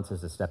response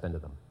is to step into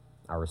them.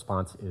 Our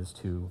response is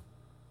to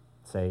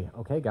say,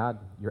 okay, God,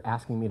 you're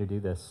asking me to do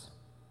this.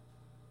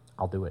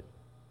 I'll do it.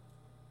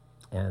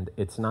 And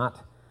it's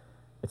not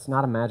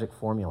a magic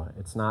formula.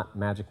 It's not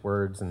magic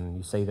words and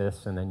you say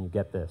this and then you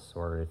get this.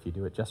 Or if you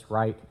do it just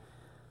right,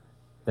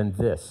 then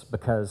this.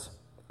 Because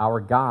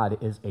our God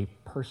is a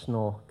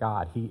personal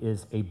God. He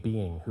is a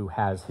being who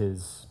has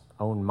his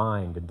own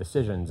mind and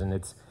decisions. And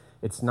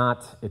it's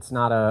not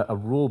a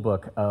rule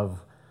book of,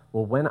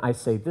 well, when I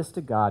say this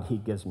to God, he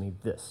gives me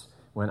this.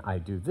 When I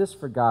do this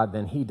for God,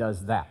 then he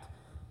does that.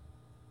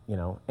 You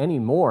know, any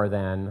more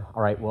than,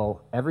 all right,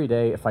 well, every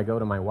day if I go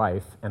to my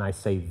wife and I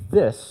say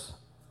this,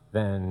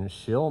 then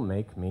she'll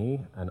make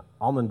me an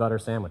almond butter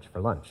sandwich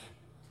for lunch.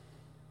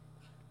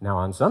 Now,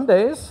 on some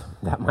days,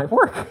 that might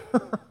work.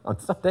 On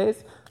some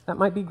days, that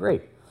might be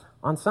great.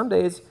 On some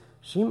days,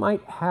 she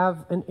might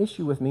have an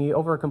issue with me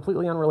over a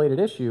completely unrelated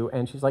issue,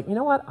 and she's like, you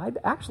know what, I'd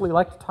actually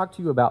like to talk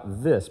to you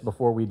about this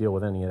before we deal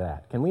with any of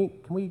that. Can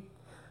we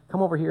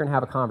come over here and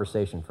have a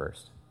conversation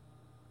first?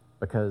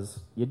 Because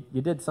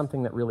you did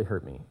something that really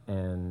hurt me,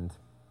 and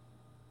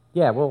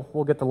yeah,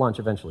 we'll get to lunch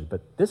eventually,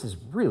 but this is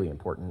really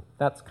important.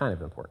 That's kind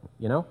of important,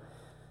 you know?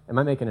 Am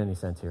I making any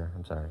sense here?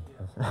 I'm sorry.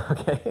 Yeah.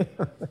 Okay.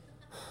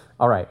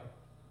 All right.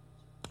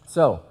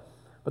 So,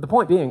 but the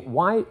point being,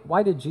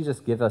 why did Jesus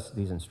give us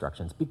these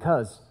instructions?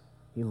 Because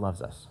he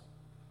loves us.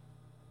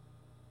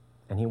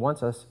 And he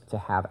wants us to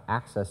have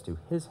access to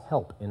his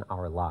help in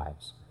our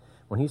lives.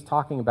 When he's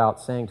talking about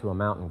saying to a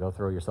mountain, go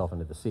throw yourself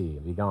into the sea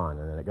and be gone,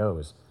 and then it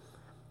goes,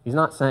 he's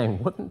not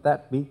saying, wouldn't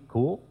that be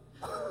cool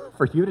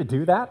for you to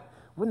do that?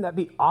 Wouldn't that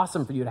be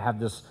awesome for you to have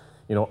this,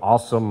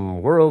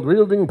 awesome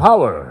world-wielding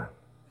power?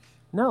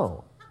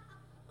 No.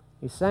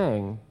 He's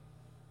saying,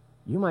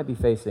 you might be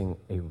facing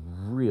a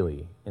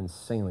really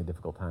insanely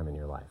difficult time in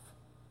your life.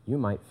 You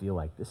might feel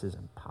like this is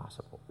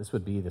impossible. This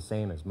would be the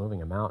same as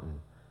moving a mountain.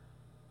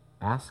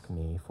 Ask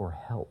me for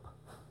help.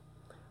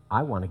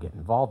 I want to get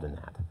involved in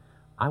that.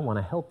 I want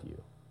to help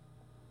you.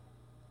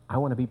 I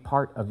want to be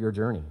part of your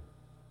journey.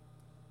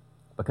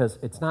 Because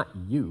it's not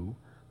you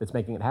that's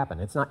making it happen.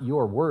 It's not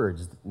your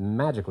words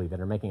magically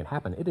that are making it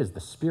happen. It is the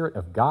Spirit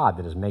of God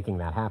that is making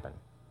that happen,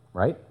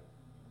 right?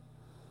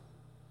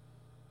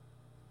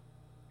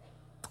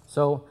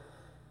 So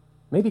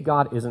maybe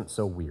God isn't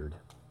so weird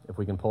if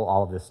we can pull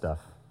all of this stuff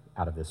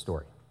out of this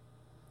story.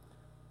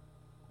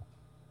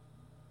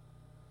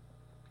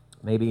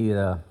 Maybe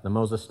the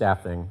Moses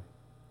staff thing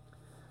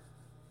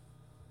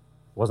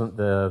wasn't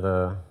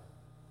the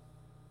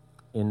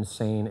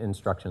insane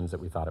instructions that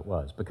we thought it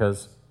was,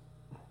 because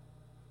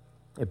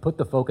it put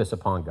the focus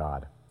upon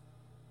God.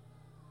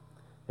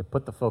 It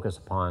put the focus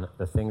upon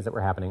the things that were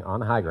happening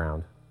on the high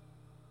ground,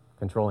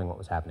 controlling what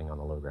was happening on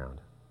the low ground,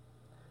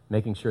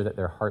 making sure that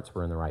their hearts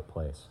were in the right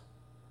place,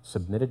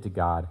 submitted to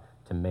God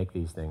to make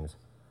these things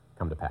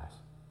come to pass.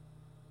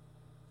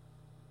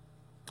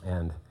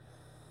 And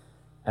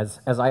as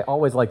I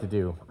always like to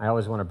do, I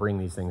always want to bring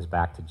these things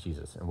back to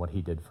Jesus and what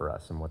he did for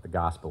us and what the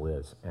gospel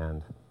is.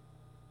 And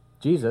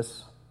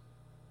Jesus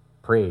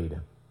prayed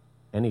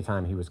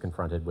anytime he was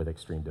confronted with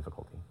extreme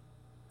difficulty.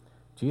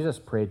 Jesus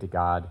prayed to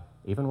God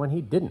even when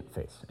he didn't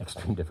face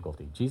extreme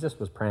difficulty. Jesus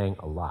was praying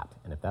a lot.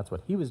 And if that's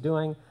what he was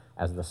doing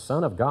as the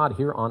Son of God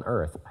here on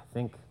earth, I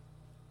think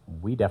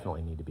we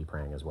definitely need to be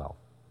praying as well.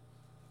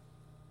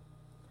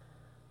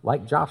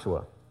 Like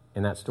Joshua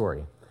in that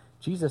story,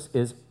 Jesus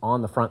is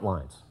on the front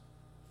lines.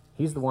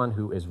 He's the one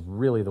who is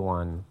really the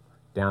one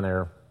down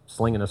there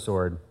slinging a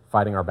sword,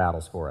 fighting our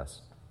battles for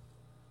us.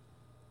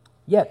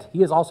 Yet,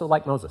 he is also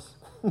like Moses.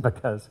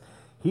 because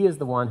he is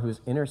the one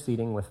who's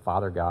interceding with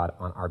Father God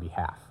on our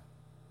behalf.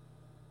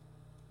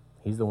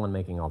 He's the one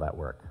making all that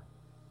work.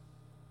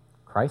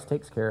 Christ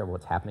takes care of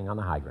what's happening on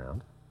the high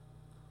ground,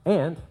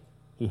 and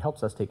he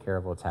helps us take care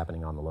of what's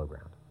happening on the low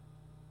ground.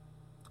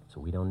 So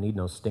we don't need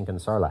no stinking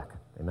sarlacc.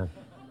 Amen.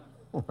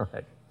 All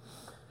right.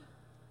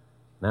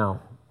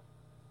 Now,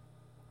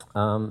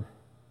 I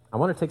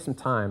want to take some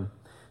time,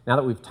 now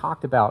that we've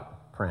talked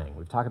about praying,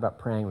 we've talked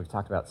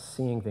about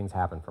seeing things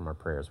happen from our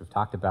prayers, we've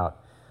talked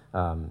about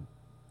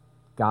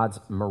God's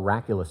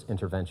miraculous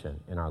intervention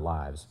in our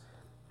lives,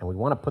 and we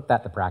want to put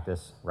that to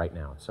practice right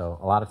now. So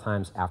a lot of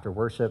times after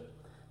worship,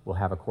 we'll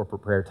have a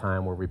corporate prayer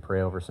time where we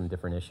pray over some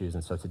different issues,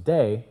 and so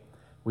today,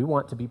 we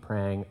want to be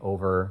praying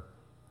over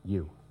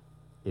you.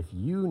 If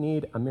you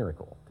need a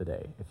miracle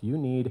today, if you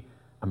need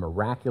a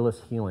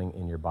miraculous healing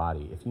in your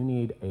body, if you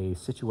need a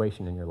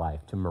situation in your life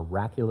to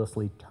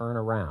miraculously turn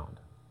around,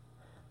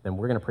 then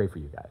we're going to pray for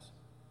you guys.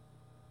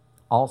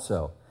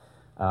 Also,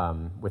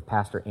 with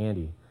Pastor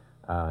Andy,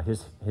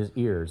 his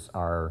ears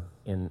are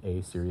in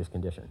a serious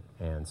condition,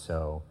 and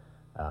so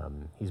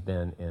he's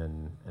been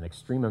in an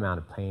extreme amount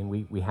of pain.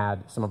 We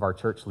had some of our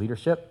church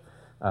leadership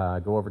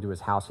go over to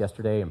his house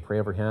yesterday and pray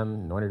over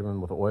him, anointed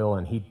him with oil,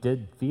 and he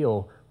did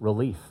feel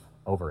relief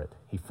over it.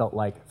 He felt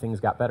like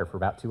things got better for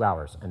about 2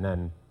 hours, and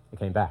then it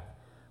came back.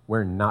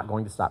 We're not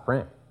going to stop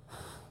praying.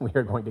 We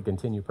are going to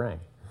continue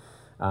praying.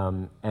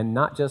 And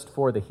not just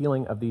for the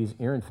healing of these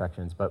ear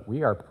infections, but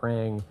we are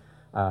praying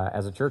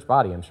as a church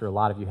body, I'm sure a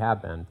lot of you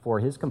have been, for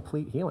his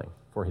complete healing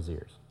for his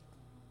ears.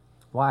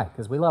 Why?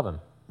 Because we love him,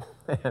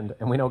 and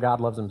we know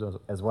God loves him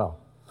as well.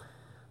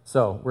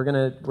 So we're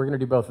gonna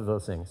do both of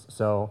those things.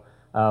 So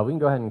we can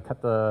go ahead and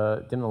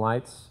dim the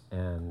lights,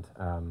 and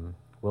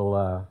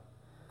we'll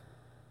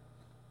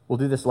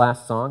do this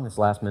last song, this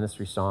last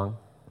ministry song.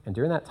 And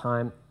during that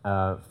time,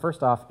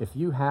 first off, if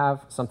you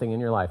have something in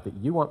your life that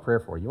you want prayer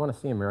for, you want to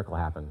see a miracle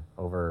happen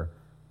over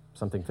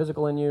something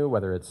physical in you,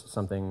 whether it's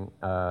something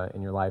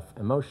in your life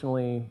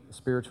emotionally,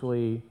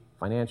 spiritually,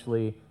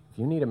 financially, if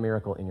you need a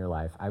miracle in your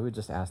life, I would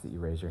just ask that you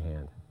raise your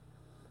hand.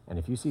 And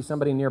if you see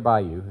somebody nearby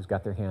you who's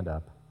got their hand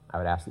up, I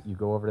would ask that you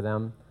go over to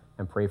them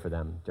and pray for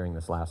them during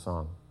this last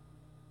song.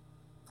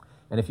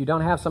 And if you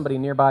don't have somebody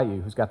nearby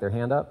you who's got their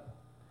hand up,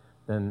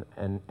 then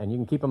and you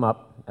can keep them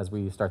up as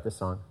we start this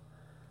song.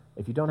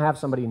 If you don't have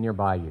somebody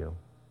nearby you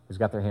who's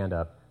got their hand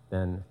up,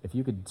 then if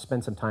you could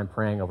spend some time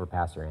praying over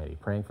Pastor Andy,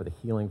 praying for the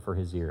healing for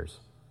his ears,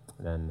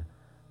 then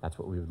that's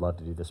what we would love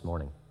to do this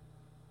morning.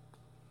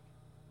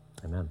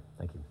 Amen.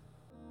 Thank you.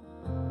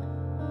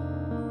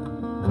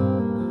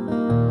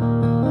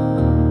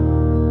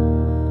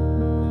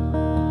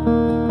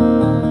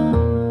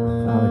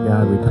 Father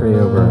God, we pray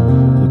over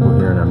people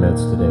here in our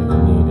midst today who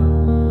need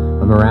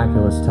a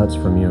miraculous touch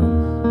from you.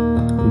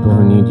 People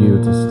who need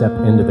you to step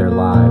into their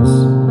lives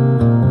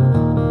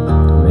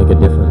and make a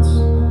difference.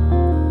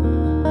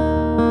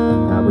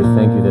 God, we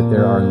thank you that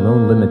there are no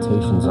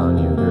limitations on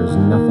you. There is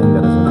nothing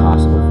that is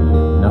impossible for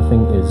you.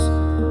 Nothing is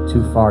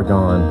too far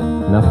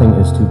gone. Nothing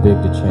is too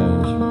big to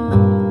change.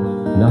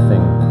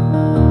 Nothing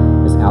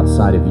is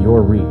outside of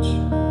your reach.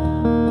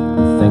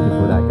 We thank you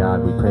for that,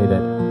 God. We pray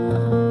that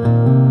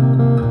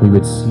we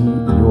would see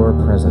your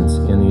presence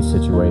in these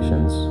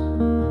situations.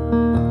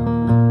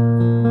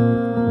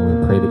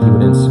 Pray that you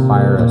would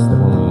inspire us, that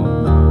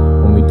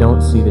when we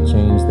don't see the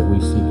change that we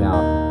seek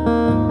out,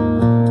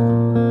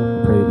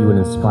 pray that you would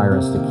inspire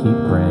us to keep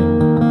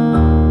praying,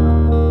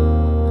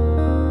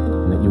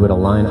 and that you would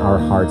align our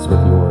hearts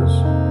with yours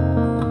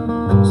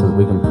so that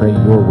we can pray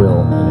your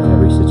will into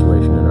every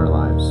situation in our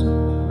lives.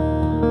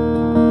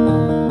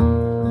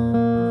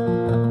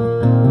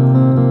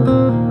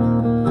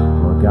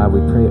 Lord God, we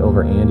pray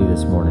over Andy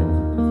this morning.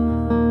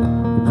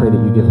 We pray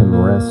that you give him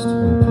rest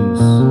and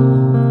peace.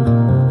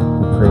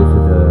 Pray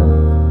for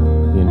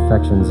the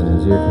infections in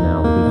his ear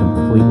canal to be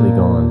completely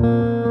gone.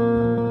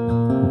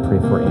 We pray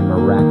for a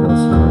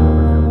miraculous healing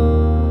over him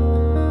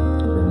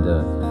and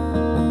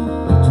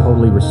be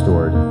totally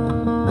restored.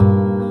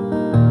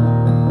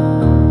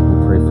 We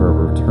pray for a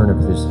return of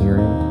his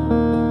hearing.